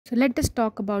So let us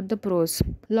talk about the pros.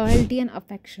 Loyalty and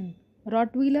affection.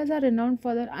 Rottweilers are renowned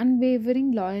for their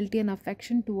unwavering loyalty and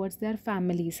affection towards their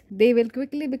families. They will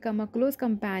quickly become a close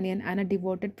companion and a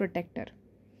devoted protector.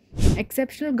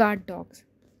 Exceptional guard dogs.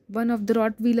 One of the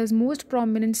Rottweiler's most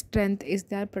prominent strength is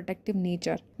their protective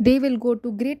nature. They will go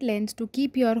to great lengths to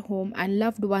keep your home and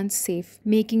loved ones safe,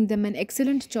 making them an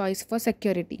excellent choice for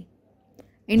security.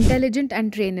 Intelligent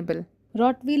and trainable.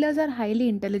 Rottweilers are highly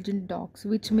intelligent dogs,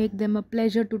 which make them a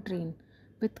pleasure to train.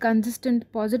 With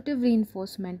consistent positive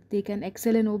reinforcement, they can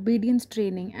excel in obedience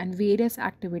training and various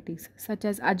activities such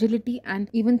as agility and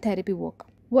even therapy work.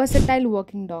 Versatile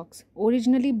working dogs.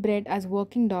 Originally bred as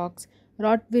working dogs,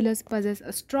 Rottweilers possess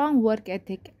a strong work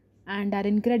ethic and are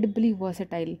incredibly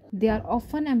versatile. They are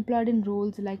often employed in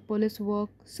roles like police work,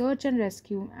 search and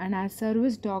rescue, and as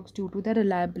service dogs due to their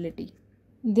reliability.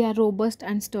 They are robust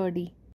and sturdy.